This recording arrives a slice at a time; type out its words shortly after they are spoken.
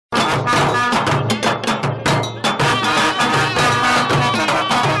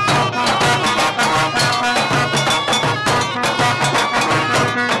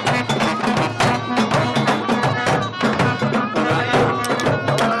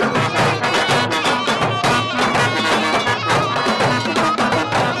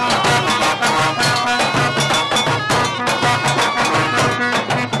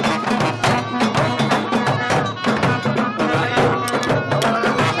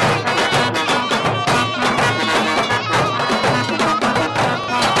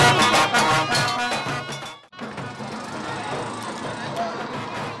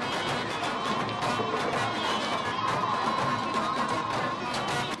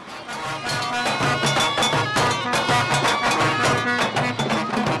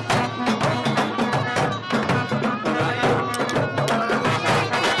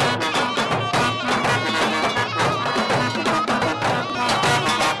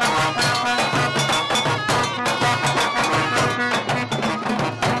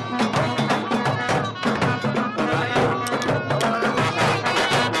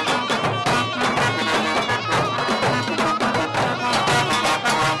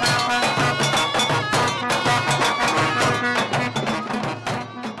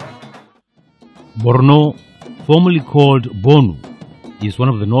Borno, formerly called Borno, is one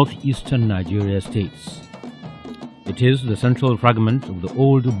of the northeastern Nigeria states. It is the central fragment of the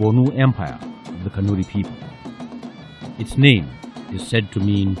old Borno Empire of the Kanuri people. Its name is said to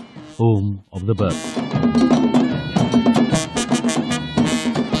mean home of the bird.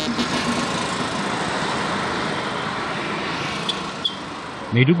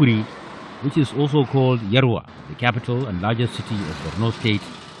 Maiduguri, which is also called Yarwa, the capital and largest city of Borno State,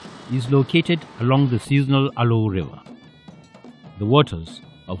 is located along the seasonal Alo River, the waters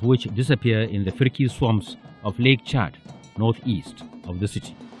of which disappear in the Firki swamps of Lake Chad, northeast of the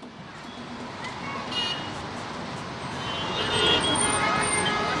city.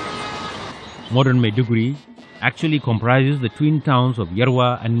 Modern Maiduguri actually comprises the twin towns of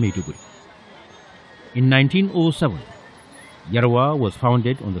Yarwa and Maiduguri. In 1907, Yarwa was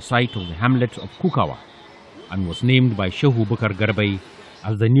founded on the site of the hamlet of Kukawa and was named by Shehu Of Borno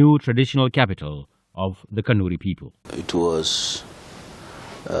as the new traditional capital of the Kanuri people. It was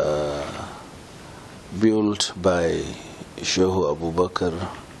built by Shehu Abubakar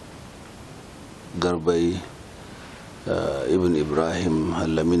Garbai Ibn Ibrahim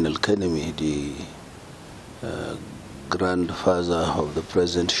Al-Lamin Al-Kanemi, the grandfather of the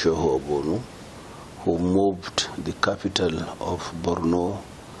present Shehu Of Borno, who moved the capital of Borno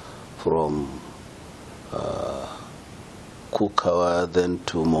from Kukawa then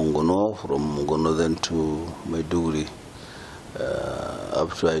to Mongono, from Mongono then to Maiduguri,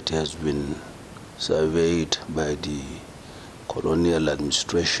 after it has been surveyed by the colonial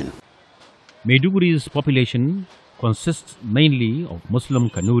administration. Maiduguri's population consists mainly of Muslim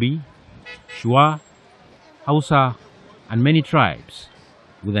Kanuri, Shua, Hausa, and many tribes,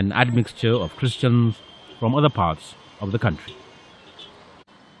 with an admixture of Christians from other parts of the country.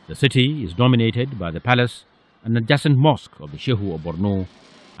 The city is dominated by the palace and adjacent mosque of the Shehu Of Borno,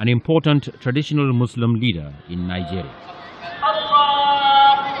 an important traditional Muslim leader in Nigeria.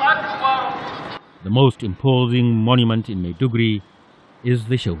 The most imposing monument in Maiduguri is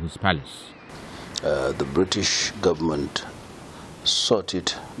the Shehu's palace. The British government sought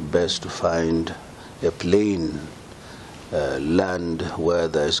it best to find a plain land where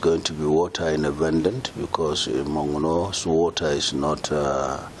there is going to be water in abundance, because in Mongono's water is not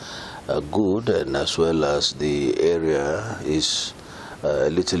good, and as well as the area is a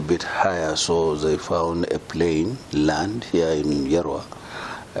little bit higher, so they found a plain land here in Yarwa,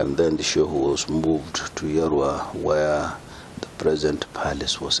 and then the Shehu was moved to Yarwa, where the present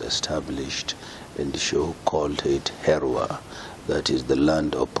palace was established, and the Shehu called it Herwa, that is the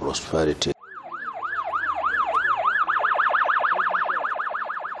land of prosperity.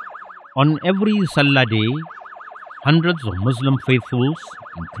 On every Salah day, hundreds of Muslim faithfuls,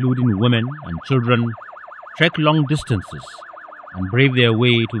 including women and children, trek long distances and brave their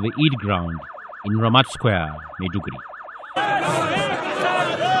way to the Eid ground in Ramat Square, Maiduguri.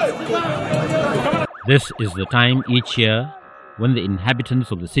 This is the time each year when the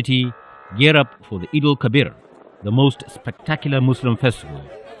inhabitants of the city gear up for the Eid al-Kabir, the most spectacular Muslim festival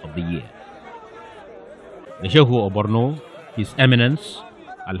of the year. The Shehu Of Borno, His Eminence,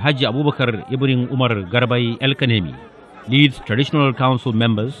 Al-Hajj Abubakar Ibrahim Umar Garbai El-Kanemi, leads traditional council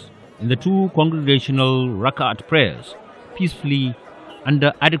members in the two congregational Raka'at prayers peacefully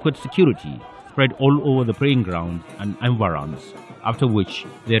under adequate security spread all over the praying ground and environs, after which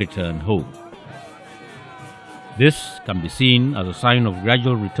they return home. This can be seen as a sign of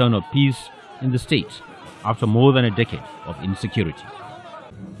gradual return of peace in the state after more than a decade of insecurity.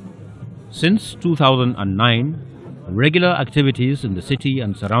 Since 2009, regular activities in the city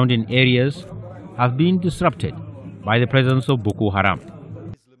and surrounding areas have been disrupted by the presence of Boko Haram,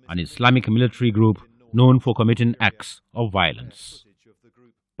 an Islamic military group known for committing acts of violence.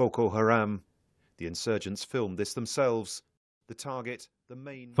 Boko Haram, the insurgents filmed this themselves. The target,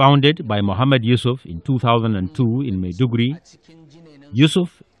 founded by Muhammad Yusuf in 2002 in Maiduguri,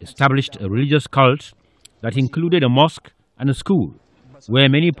 Yusuf established a religious cult that included a mosque and a school where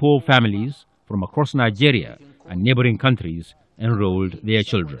many poor families from across Nigeria and neighboring countries enrolled their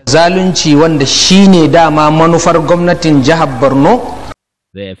children.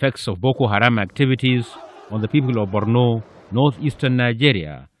 The effects of Boko Haram activities on the people of Borno, northeastern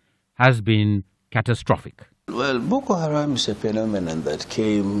Nigeria, has been catastrophic. Well, Boko Haram is a phenomenon that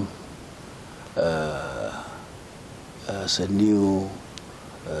came as a new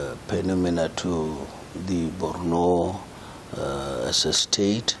phenomena to the Borno as a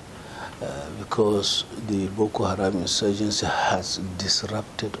state, because the Boko Haram insurgency has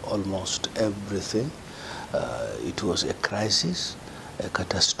disrupted almost everything. It was a crisis, a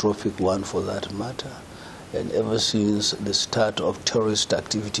catastrophic one for that matter. And ever since the start of terrorist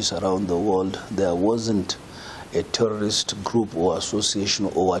activities around the world, there wasn't a terrorist group or association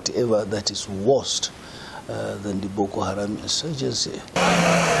or whatever that is worse than the Boko Haram insurgency.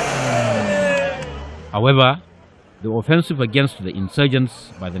 However, the offensive against the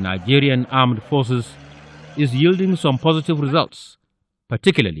insurgents by the Nigerian armed forces is yielding some positive results,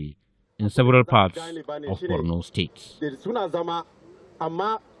 particularly in several parts of Borno states.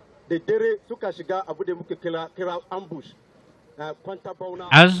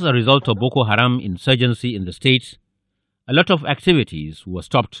 As a result of Boko Haram insurgency in the state, a lot of activities were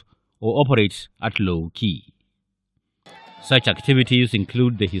stopped or operate at low key. Such activities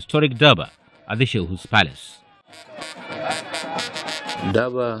include the historic Durbar at the Shehu's palace.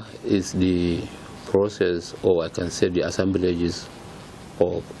 Durbar is the process, or I can say the assemblages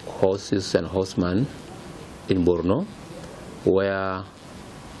of horses and horsemen in Borno, where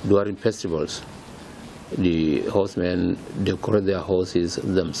during festivals the horsemen decorate their horses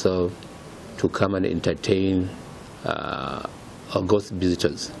themselves to come and entertain august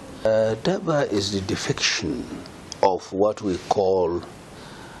visitors. Durbar is the defection of what we call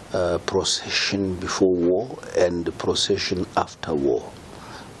procession before war and procession after war.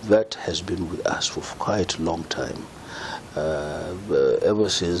 That has been with us for quite a long time, ever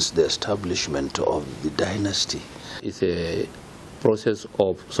since the establishment of the dynasty. It's a process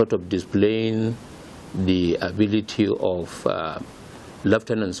of sort of displaying the ability of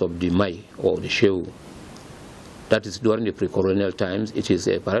lieutenants of the Mai or the Shehu. That is during the pre-colonial times. It is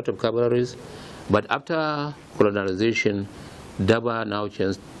a parade of cavalries, but after colonization, Durbar now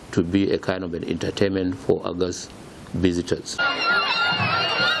changed to be a kind of an entertainment for august visitors.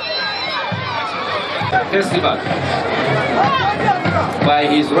 Festival by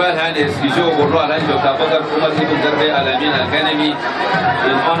His Royal Highness Shehu Of Borno Academy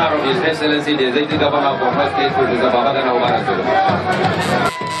in honor of His Excellency the Executive Governor of Borno State, Professor Babagana Umar.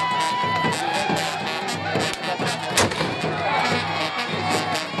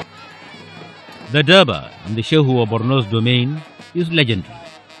 The Durbar in the Shehu Of Borno's domain is legendary,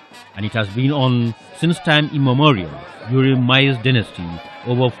 and it has been on since time immemorial during Mai's dynasty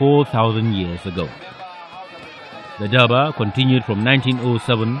over 4,000 years ago. The Durbar continued from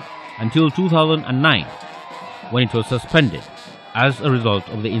 1907 until 2009, when it was suspended as a result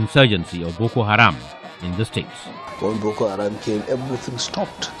of the insurgency of Boko Haram in the states. When Boko Haram came, everything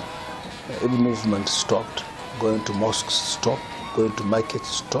stopped. Every movement stopped. Going to mosques stopped. Going to markets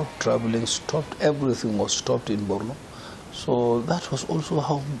stopped. Traveling stopped. Everything was stopped in Borno. So that was also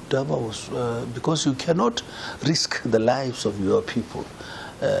how Durbar was, because you cannot risk the lives of your people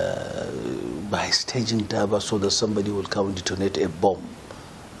by staging Durbar so that somebody will come and detonate a bomb.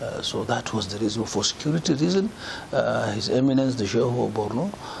 So that was the reason. For security reason, His Eminence the Shehu Of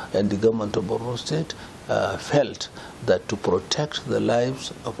Borno and the government of Borno State felt that to protect the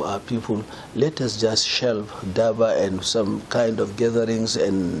lives of our people, let us just shelve Durbar and some kind of gatherings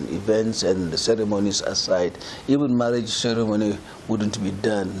and events and ceremonies aside. Even marriage ceremony wouldn't be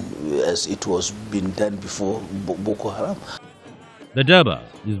done as it was being done before Boko Haram. The Durbar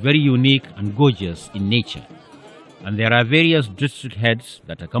is very unique and gorgeous in nature, and there are various district heads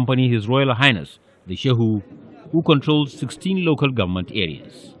that accompany His Royal Highness the Shehu, who controls 16 local government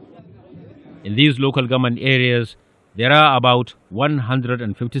areas. In these local government areas, there are about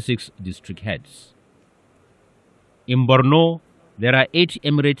 156 district heads. In Borno, there are 8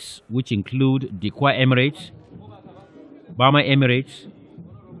 emirates, which include Dikwa Emirate, Bama Emirate,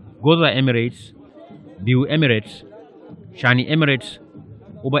 Goza Emirate, Biu Emirate, Shani Emirate,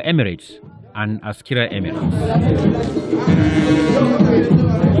 Uba Emirate, and Askira Emirate.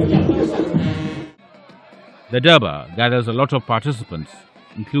 The Durbar gathers a lot of participants,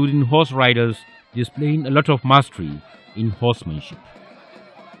 including horse riders displaying a lot of mastery in horsemanship.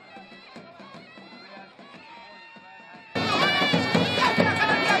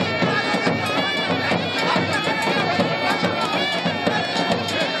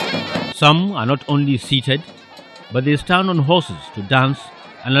 Some are not only seated, but they stand on horses to dance,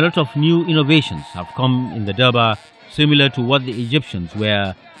 and a lot of new innovations have come in the Durbar, similar to what the Egyptians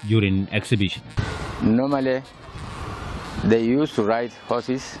were during exhibition. Normally, they used to ride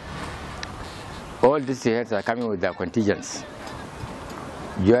horses. All these heads are coming with their contingents.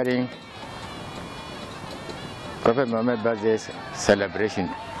 During Prophet Muhammad's birthday celebration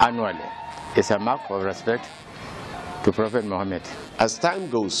annually, it's a mark of respect to Prophet Muhammad. As time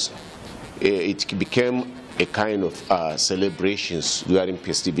goes, it became a kind of celebrations during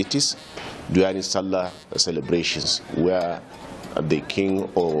festivities, during Salah celebrations, where the king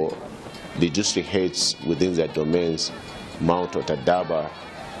or the district heads within their domains mount at a Durbar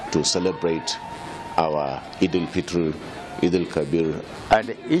to celebrate our Eid al-Fitr, Eid al-Kabir.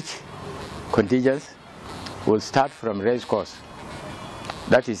 And each contingent will start from race course.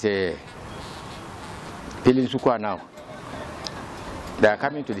 That is a Pilin Sukwa now. They are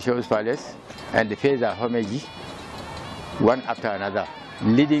coming to the Sheh's palace and they pay their homage one after another,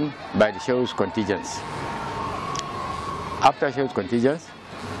 leading by the Sheh's contingents. After Sheh's contingents,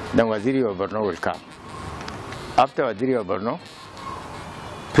 then Waziri of Borno will come. After Waziri of Borno,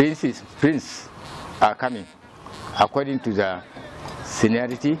 princes are coming according to the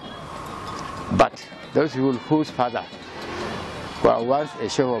seniority, but those people whose father were once a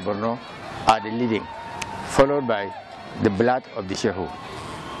Shehu of Borno are the leading, followed by the blood of the Shehu,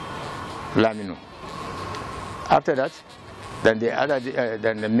 Laminu. After that, then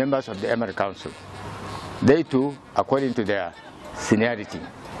the members of the Emir Council. They too, according to their seniority.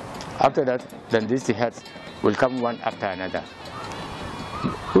 After that, then these heads will come one after another.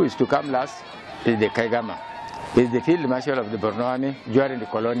 Who is to come last is the Kaigama. He is the field marshal of the Borno army during the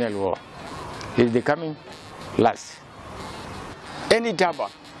colonial war. He is the coming last. Any Daba,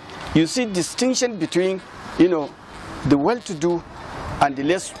 you see distinction between, the well-to-do and the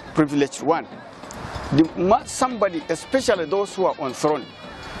less privileged one. Somebody, especially those who are on throne,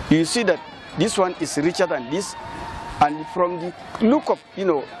 you see that this one is richer than this, and from the look of,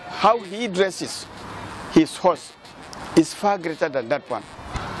 how he dresses his horse is far greater than that one.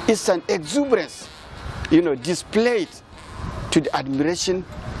 It's an exuberance, displayed to the admiration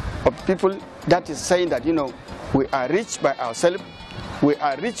of people that is saying that, we are rich by ourselves, we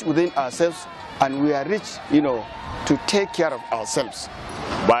are rich within ourselves, and we are rich, to take care of ourselves.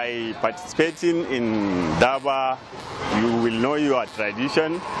 By participating in Daba, you will know your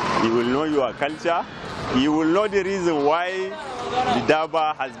tradition, you will know your culture, you will know the reason why the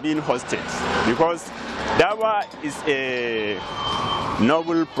Daba has been hosted. Because Daba is a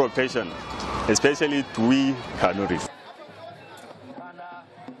noble profession, especially to we Kanuris.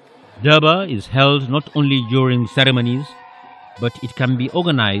 Durbar is held not only during ceremonies, but it can be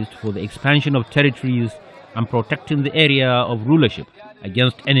organized for the expansion of territories and protecting the area of rulership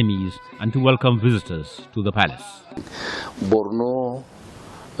against enemies and to welcome visitors to the palace. Borno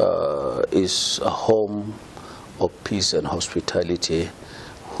is a home of peace and hospitality,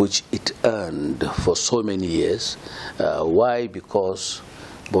 which it earned for so many years. Why? Because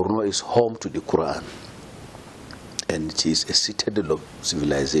Borno is home to the Quran, and it is a citadel of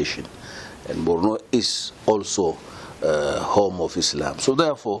civilization. And Borno is also home of Islam. So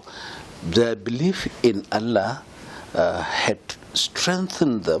therefore, their belief in Allah had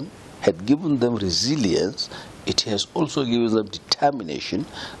strengthened them, had given them resilience. It has also given them determination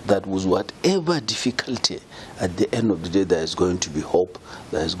that with whatever difficulty, at the end of the day, there is going to be hope,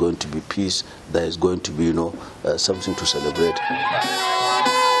 there is going to be peace, there is going to be, something to celebrate.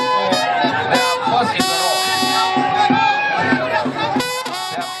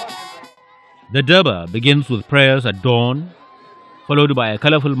 The Durbar begins with prayers at dawn, followed by a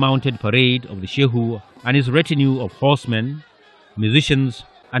colorful mounted parade of the Shehu and his retinue of horsemen, musicians,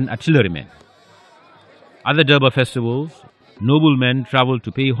 and artillerymen. At the Durbar festivals, noblemen travel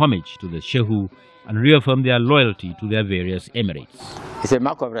to pay homage to the Shehu and reaffirm their loyalty to their various emirates. It's a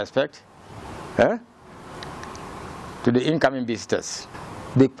mark of respect to the incoming visitors.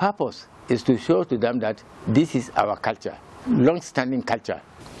 The purpose is to show to them that this is our culture, long-standing culture.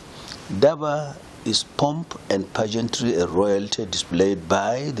 Durbar is pomp and pageantry and royalty displayed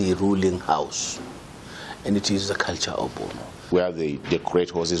by the ruling house, and it is the culture of Borno. Where they decorate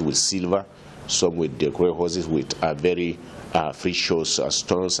horses with silver, some will decorate horses with very precious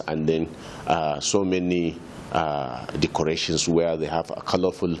stones, and then so many decorations where they have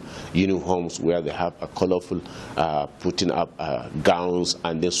colorful uniforms, where they have a colorful putting up gowns,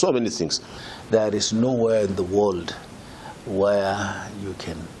 and then so many things. There is nowhere in the world where you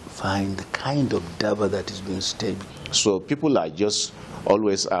can find the kind of Durbar that is being staged. So people are just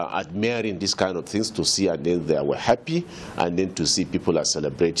always admiring this kind of things to see, and then they were happy, and then to see people are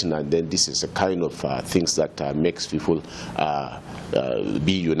celebrating, and then this is a kind of things that makes people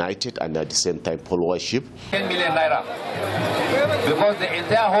be united and at the same time followership. 10 million naira. Because the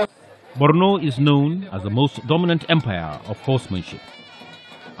entire horse. Borno is known as the most dominant empire of horsemanship.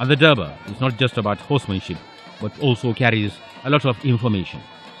 And the Durbar is not just about horsemanship, but also carries a lot of information.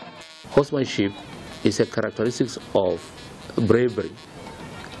 Horsemanship is a characteristic of bravery,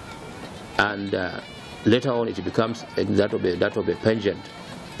 and later on it becomes that of a pageant.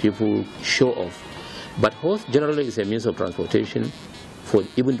 People show off. But horse generally is a means of transportation,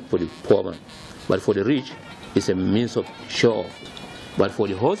 even for the poor man. But for the rich, it's a means of show off. But for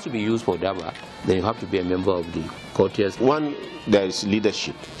the horse to be used for Daba, then you have to be a member of the courtiers. One, there is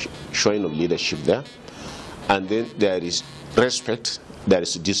leadership, showing of leadership there. And then there is respect, there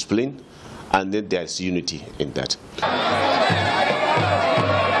is discipline, and then there is unity in that.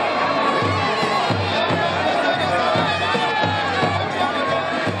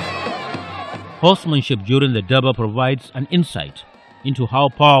 Horsemanship during the Durbar provides an insight into how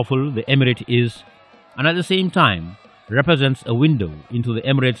powerful the emirate is, and at the same time represents a window into the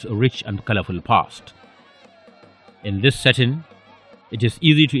emirate's rich and colorful past. In this setting, it is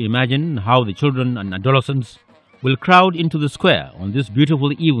easy to imagine how the children and adolescents will crowd into the square on this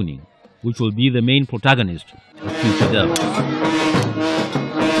beautiful evening, which will be the main protagonist of future Durbars.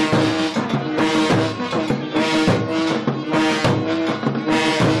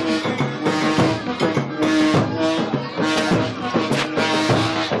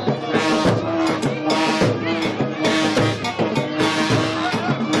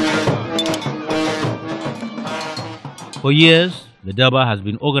 For years, the Durbar has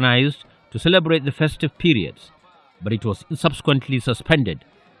been organized to celebrate the festive periods, but it was subsequently suspended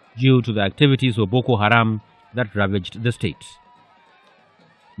due to the activities of Boko Haram that ravaged the state.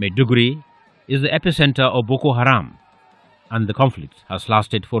 Maiduguri is the epicenter of Boko Haram, and the conflict has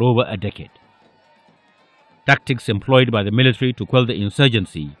lasted for over a decade. Tactics employed by the military to quell the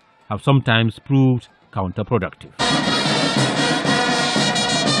insurgency have sometimes proved counterproductive.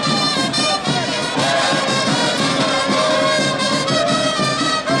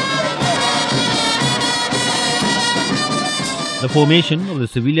 The formation of the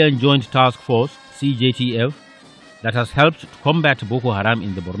Civilian Joint Task Force, CJTF, that has helped to combat Boko Haram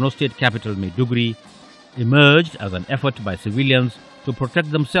in the Borno state capital Maiduguri emerged as an effort by civilians to protect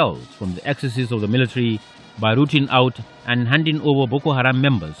themselves from the excesses of the military by rooting out and handing over Boko Haram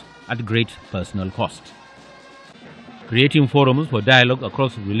members at great personal cost. Creating forums for dialogue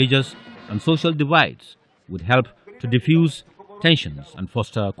across religious and social divides would help to diffuse tensions and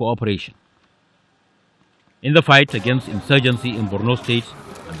foster cooperation. In the fight against insurgency in Borno state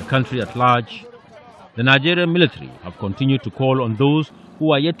and the country at large, the Nigerian military have continued to call on those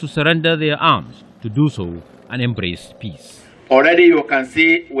who are yet to surrender their arms to do so and embrace peace. Already you can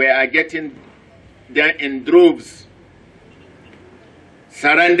see we are getting there in droves,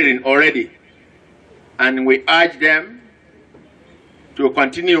 surrendering already. And we urge them to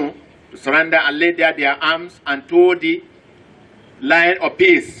continue to surrender and lay down their arms until the line of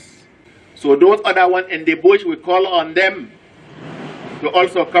peace. So those other ones in the bush, we call on them to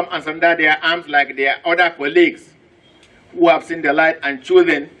also come and surrender their arms like their other colleagues who have seen the light and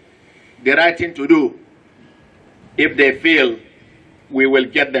chosen the right thing to do. If they fail, we will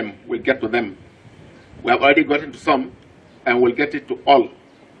get them, we'll get to them. We have already gotten to some, and we'll get it to all.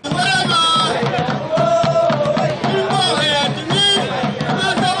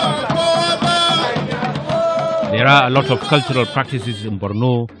 There are a lot of cultural practices in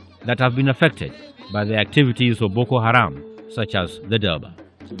Borno that have been affected by the activities of Boko Haram, such as the Durbar.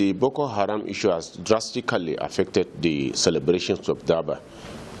 The Boko Haram issue has drastically affected the celebrations of Durbar,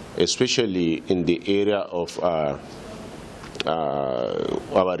 especially in the area of our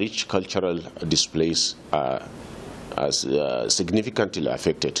rich cultural displays as significantly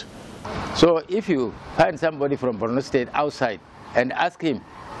affected. So if you find somebody from Borno State outside and ask him,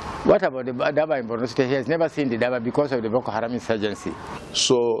 what about the Durbar in Borno State? He has never seen the Durbar because of the Boko Haram insurgency.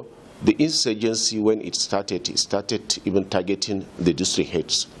 So the insurgency, when it started even targeting the district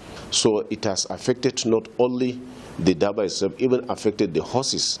heads. So it has affected not only the Durbar itself, even affected the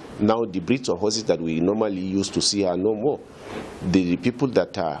horses. Now the breeds of horses that we normally used to see are no more. The people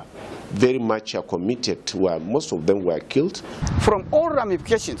that are very much committed, most of them were killed. From all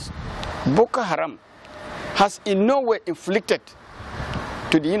ramifications, Boko Haram has in no way inflicted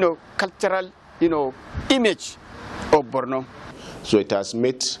to the cultural image of Borno. So it has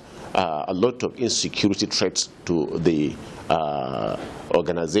made a lot of insecurity threats to the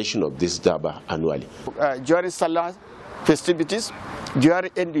organization of this Durbar annually. During Salah festivities,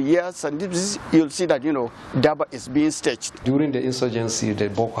 during end of years, and this, you'll see that Durbar is being staged. During the insurgency, the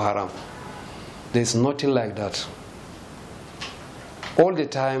Boko Haram, there's nothing like that. All the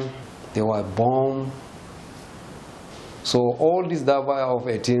time, they were bombed. So all this Durbar of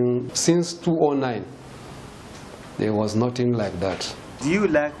 18, since 2009, there was nothing like that. Do you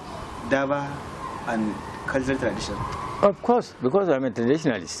like Durbar and cultural tradition? Of course, because I'm a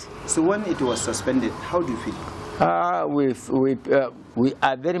traditionalist. So when it was suspended, how do you feel? We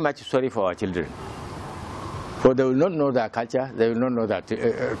are very much sorry for our children. For they will not know their culture, they will not know their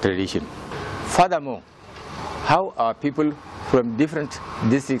tradition. Furthermore, how our people from different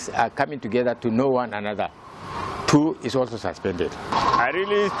districts are coming together to know one another, 2 is also suspended. I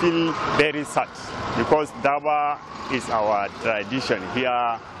really feel very sad because Daba is our tradition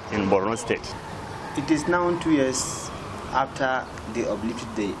here in Borno State. It is now 2 years after they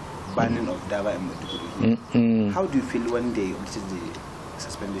uplifted the banning of Daba in Maiduguri. How do you feel when they uplifted the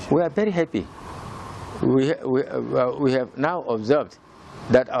suspension? We are very happy. We have now observed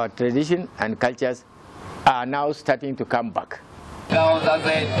that our tradition and cultures are now starting to come back.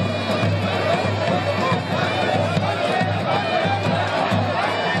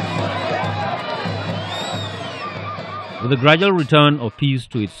 With the gradual return of peace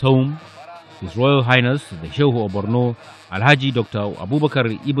to its home, His Royal Highness the Shehu of Borno, Alhaji Dr. Abubakar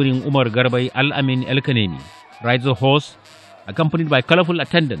Ibrahim Umar Garbai Al-Amin El-Kanemi rides a horse accompanied by colorful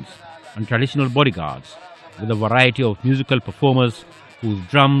attendants and traditional bodyguards with a variety of musical performers whose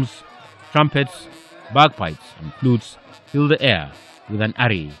drums, trumpets, bagpipes and flutes fill the air with an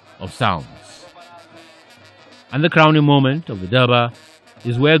array of sounds. And the crowning moment of the Durbar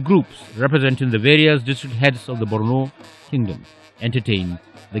is where groups representing the various district heads of the Borno Kingdom entertain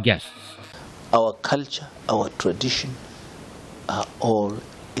the guests. Our culture, our tradition are all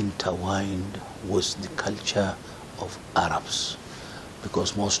intertwined with the culture of Arabs,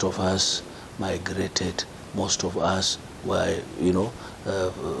 because most of us migrated, most of us were,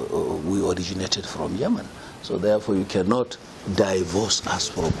 we originated from Yemen. So therefore you cannot divorce us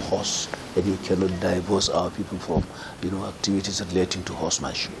from horse, and you cannot divorce our people from, activities relating to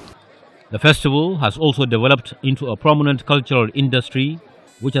horsemanship. The festival has also developed into a prominent cultural industry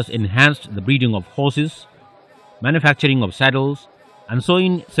which has enhanced the breeding of horses, manufacturing of saddles, and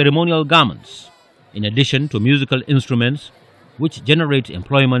sewing ceremonial garments, in addition to musical instruments which generate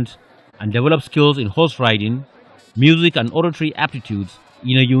employment and develop skills in horse riding, music and oratory aptitudes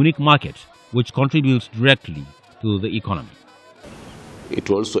in a unique market which contributes directly to the economy. It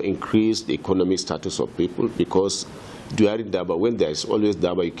also increased the economic status of people, because during Daba, when there is always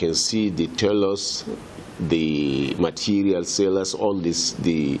Daba, you can see the tailors, the material sellers, all this,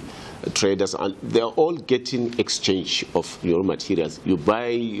 the traders, and they are all getting exchange of your materials. You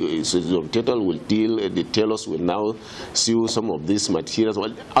buy, so your tailor will deal, the tailors will now sew some of these materials.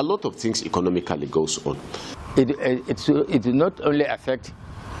 Well, a lot of things economically goes on. It will not only affect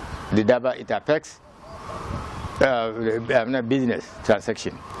the Daba, it affects business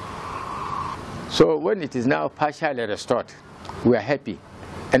transaction. So when it is now partially restored, we are happy,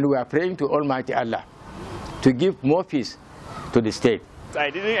 and we are praying to Almighty Allah to give more peace to the state. I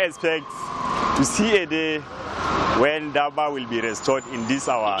didn't expect to see a day when Daba will be restored in this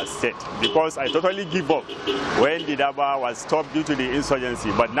our state, because I totally give up when the Daba was stopped due to the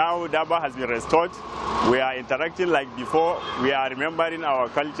insurgency. But now Daba has been restored. We are interacting like before. We are remembering our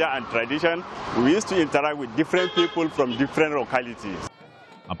culture and tradition. We used to interact with different people from different localities.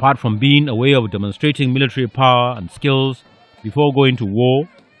 Apart from being a way of demonstrating military power and skills before going to war,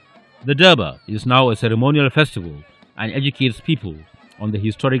 the Durbar is now a ceremonial festival and educates people on the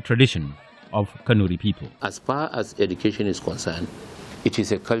historic tradition of Kanuri people. As far as education is concerned, it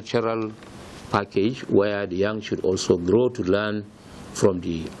is a cultural package where the young should also grow to learn from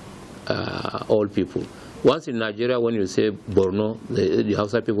the old people. Once in Nigeria, when you say Borno, the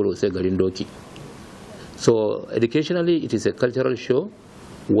Hausa people will say Garindoki. So educationally, it is a cultural show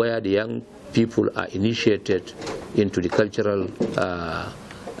where the young people are initiated into the cultural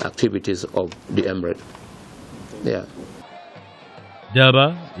activities of the emirate. Yeah.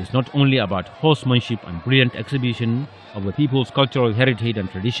 Durbar is not only about horsemanship and brilliant exhibition of the people's cultural heritage and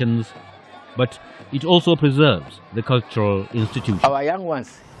traditions, but it also preserves the cultural institution. Our young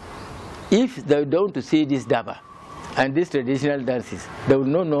ones, if they don't see this Durbar and these traditional dances, they will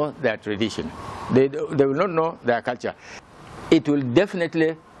not know their tradition. They will not know their culture. It will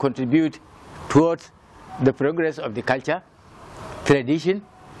definitely contribute towards the progress of the culture, tradition,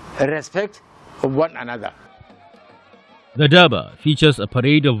 respect of one another. The Durbar features a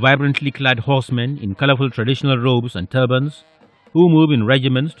parade of vibrantly clad horsemen in colorful traditional robes and turbans who move in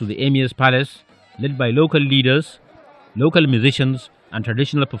regiments to the Emir's palace, led by local leaders, local musicians and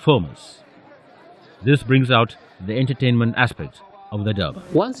traditional performers. This brings out the entertainment aspect of the Durbar.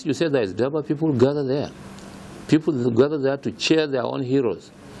 Once you say there is Durbar, people gather there. People gather there to cheer their own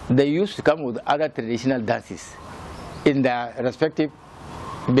heroes. They used to come with other traditional dances in their respective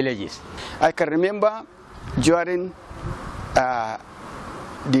villages. I can remember during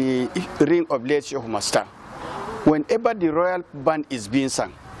the reign of late Shehu Master, whenever the royal band is being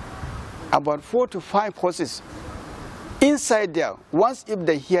sung, about 4 to 5 horses inside there, once if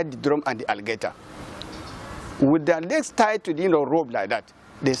they hear the drum and the alligator, with their legs tied to the rope like that,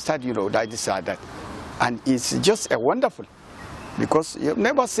 they start like this like that. And it's just a wonderful, because you've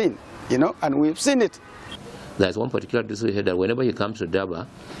never seen, and we've seen it. There's one particular district head that whenever he comes to Durbar,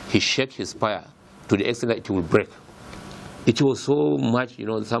 he shakes his fire to the extent that it will break. It was so much,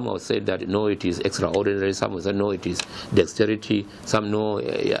 some have said that no, it is extraordinary, some have said no, it is dexterity, some know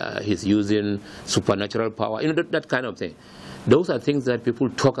he's using supernatural power, that kind of thing. Those are things that people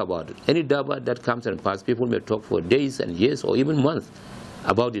talk about. Any Durbar that comes and passes, people may talk for days and years or even months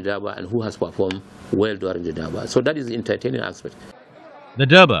about the Durbar and who has performed well during the Durbar. So that is the entertaining aspect. The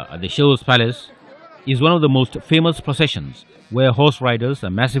Durbar at the Sheh's Palace is one of the most famous processions where horse riders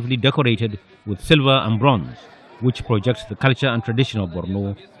are massively decorated with silver and bronze, which projects the culture and tradition of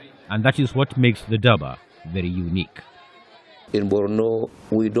Borno, and that is what makes the Durbar very unique. In Borno,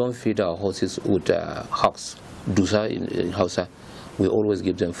 we don't feed our horses with husks. Dusa in Hausa, we always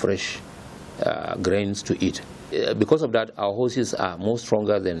give them fresh grains to eat. Because of that, our horses are more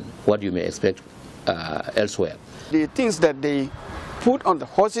stronger than what you may expect elsewhere. The things that they put on the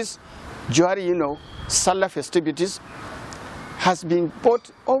horses during, Salah festivities has been bought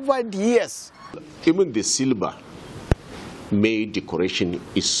over the years. Even the silver made decoration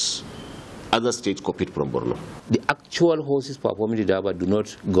is other states copied from Borno. The actual horses performing the Durbar do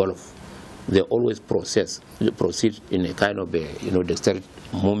not golf. They always proceed in a kind of dexterity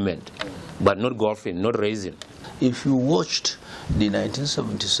movement, but not golfing, not racing. If you watched the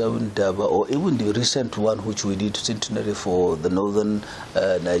 1977 Durbar or even the recent one which we did centenary for the northern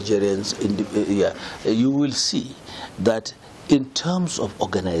Nigerians, you will see that in terms of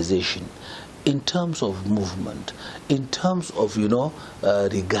organization, in terms of movement, in terms of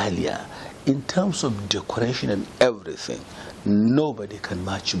regalia, in terms of decoration and everything, nobody can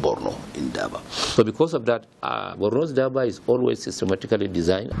match Borno in Durbar. So because of that, Borno's Durbar is always systematically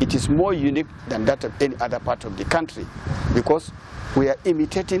designed. It is more unique than that of any other part of the country because we are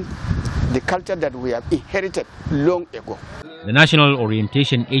imitating the culture that we have inherited long ago. The National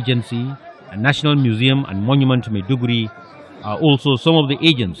Orientation Agency and National Museum and Monument Maiduguri are also some of the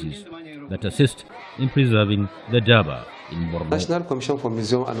agencies that assist in preserving the Durbar in Borno. National Commission for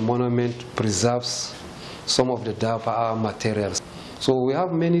Museum and Monument preserves some of the Durbar materials. So we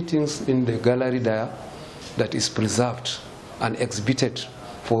have many things in the gallery there that is preserved and exhibited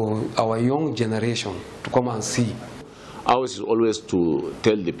for our young generation to come and see. Ours is always to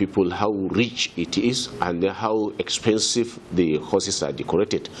tell the people how rich it is and how expensive the horses are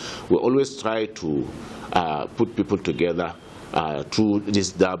decorated. We always try to put people together through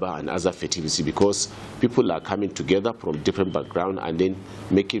this Durbar and other festivities because people are coming together from different backgrounds and then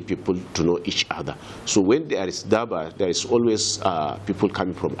making people to know each other. So when there is Durbar, there is always people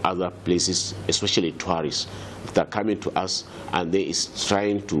coming from other places, especially tourists, that are coming to us and they is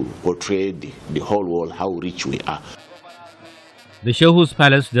trying to portray the whole world how rich we are. The Sheh's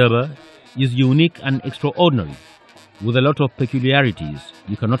Palace Durbar is unique and extraordinary, with a lot of peculiarities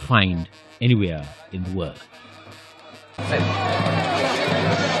you cannot find anywhere in the world.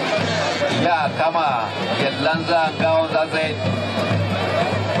 Ya kama Yatlanza ngao za zaid.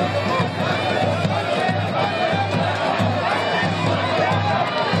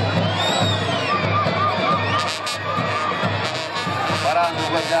 Barang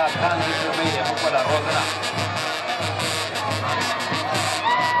gua dah kan di sini ya, muka dah rozana.